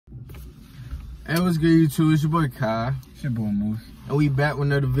Hey, what's good, YouTube? It's your boy Kai. It's your boy Moose. And we back with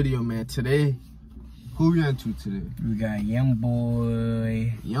another video, man. Today, who we into today? We got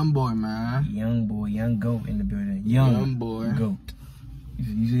Youngboy. Youngboy, man. Youngboy, young goat in the building. Youngboy. Goat.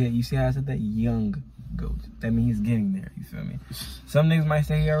 You see how I said that? Young goat. That means he's getting there. You feel me? Some niggas might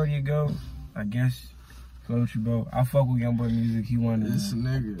say he already a goat. I guess. Fuck with you, bro. I fuck with Youngboy music. He one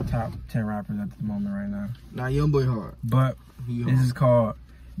of the top 10 rappers at the moment right now. Nah, Youngboy hard. But this is called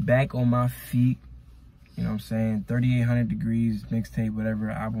Back on My Feet. You know what I'm saying? 3800 Degrees, mixtape,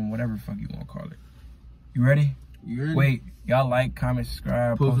 whatever, album, whatever the fuck you want to call it. You ready? You ready? Wait, y'all like, comment,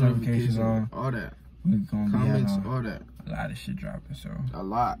 subscribe, post notifications on. All that. We gonna comments, be all that. A lot of shit dropping, so. A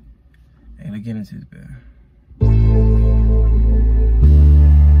lot. Hey, let's get into this, man.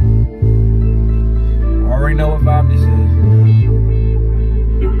 Already know what vibe this is.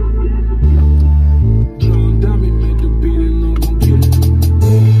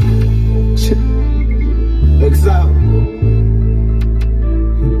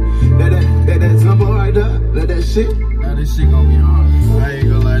 Shit. Nah, this shit gonna be hard. I ain't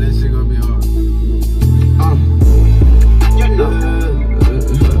gonna lie, this shit gonna be hard. You know.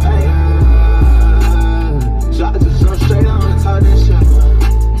 Shot just so straight on and talk that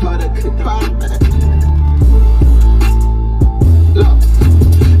shit. Talk that clip out, man. Look,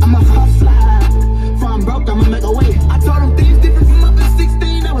 I'm a hustler. Before I'm broke, I'ma make a way. I told them things different from up at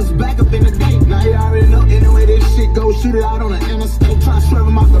 16. That was back up in the day. Now you already know anyway this shit go. Shoot it out on the interstate. Try to swerve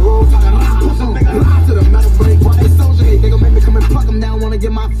them off the road. Talking push them niggas live to the metal break. Why they soldier hate? They gon' make me come and pluck them down. Wanna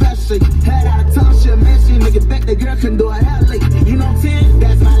get my fast shake. Head out of town shit, man. She nigga back. The girl couldn't do a hair late. You know 10?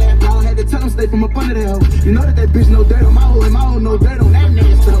 That's my last bro. Had to tell them stay from up under the hell. You know that bitch no dirt on my hoe. And my hoe no dirt on that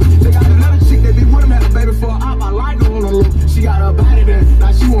nasty hoe. They got another chick that be with him. Had a baby for a op. I like her on the low. She got her body there.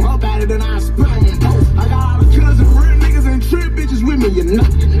 Now she want her body then I spit on them both. I got all the killers and real niggas and trip bitches with me. You know.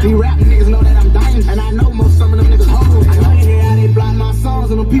 These rap niggas know that I'm dying. And I know most some of them niggas hoes. I know you hear how they blind my songs.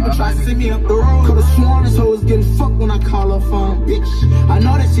 And them people try to send me up the road. Could've sworn this hoe was getting fucked when I call her phone, bitch. I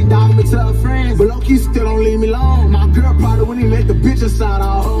know that she dogged me to her friends, but low-key still don't leave me alone. My girl probably wouldn't even let the bitch inside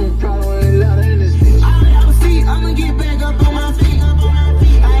our home. Probably wouldn't let her in this bitch. All y'all see, I'ma get back up on my feet. I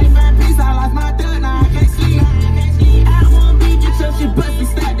ain't find peace, I lost my third, now I can't sleep. I don't wanna be get your shit bustin',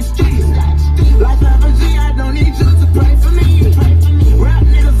 stack the streets. Like FG, I don't need you to pray for me. Rap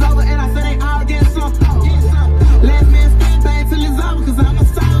niggas over and I say they all get something. Let me stay back till it's over, cause I'm a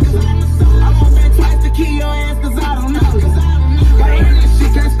soldier. I won't bet twice to kill your ass, cause I don't know. Got hear this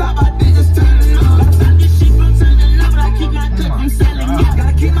shit, can't stop, I think it's turning up. I stop this shit from turning up, but I keep my cup from selling out.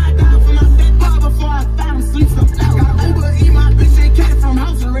 Gotta keep my dog from my fat bar before I find him sleep some out. Gotta Uber eat my bitch and came from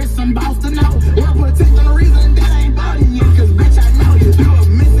house and rest some boss to know. We're protecting the reason that I ain't bothering you, cause bitch I know you. You a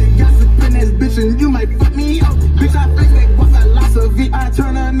missing gossip in this bitch and you might fuck me up. Bitch I think that was a loss of it, I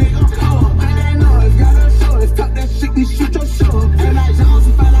turn a nigga cold. I ain't know it's gotta show, it's talk that shit, we shoot your show. And I Jones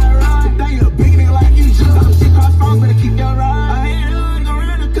if I not ride, then you a big nigga like you just. Some shit cross phones, better keep your ride. I ain't hood, go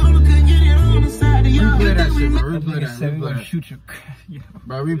around the corner, couldn't get it on the side of y'all. Replay that shit, bro. Replay that. We gonna shoot your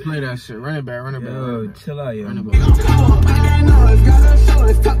bro, replay that shit. Run it back, run it back. Yo, chill out, yo. Run it back. I know it's gotta show,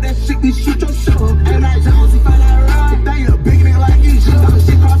 it's talk that shit, we shoot your show. And I Jones if I not ride, then you a big nigga like you just. Some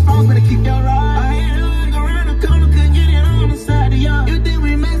shit cross phones, better keep your ride. I ain't hood, go around the corner, couldn't get it on the side of y'all. You think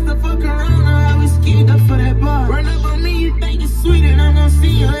we messed the fuck around, or how we skied up for that bar? Run up on me, you think it's sweet, and I'm gonna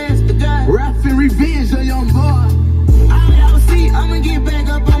see your ass to God. Rap and revenge of young boy. All y'all see, I'ma get back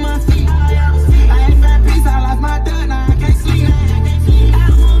up on my feet. I ain't find peace, I lost my third, now I can't sleep. I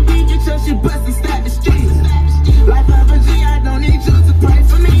don't wanna be get your shit bustin', stack the streets. Like FG, I don't need you to pray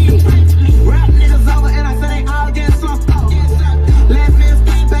for me. Rap niggas over and I say they all get slumped off. Last man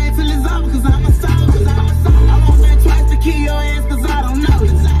stay back till it's over, cause I'm a soldier. I won't bet twice to kill your ass, cause I don't know.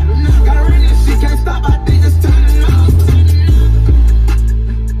 Gotta run this shit, can't stop, I think it's turning up.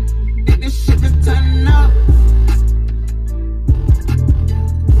 Think this shit is turning up.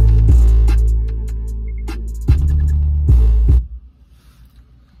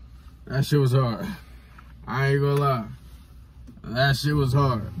 That shit was hard. I ain't gonna lie. That shit was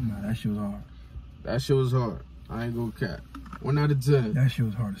hard. Nah, that shit was hard. That shit was hard. I ain't gonna cap. 1 out of 10. That shit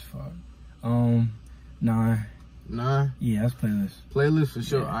was hard as fuck. 9. 9? Yeah, that's playlist. Playlist for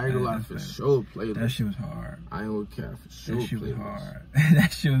sure. Yeah, I ain't gonna lie, for sure. Playlist. That shit was hard. I ain't gonna cap, for sure. That shit was playlist. hard.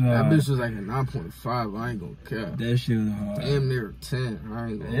 That shit was hard. That bitch was like a 9.5. I ain't gonna cap. That shit was hard. Damn near 10. I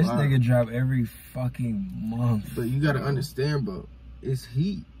ain't gonna This lie. nigga drop every fucking month. But you gotta understand, bro. It's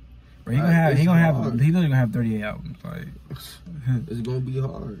heat. Bro, he gonna have 38 albums. Like, it's gonna be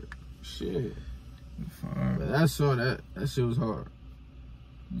hard. Shit. But that song, that shit was hard.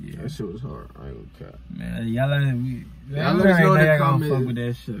 Yeah. That shit was hard. I ain't gonna cap. Man, y'all let us know in the comments. fuck with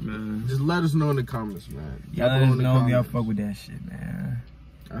that shit, man. Just let us know in the comments, man. Y'all let us know if y'all fuck with that shit, man.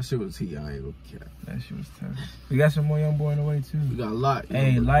 That shit was heat. I ain't gonna cap. That shit was tough. We got some more Youngboy on the way too. We got a lot.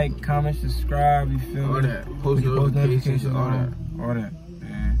 Hey, like, comment, subscribe. You feel me? All that. Post notifications, all that. All that,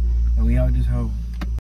 man. And we out this hoe.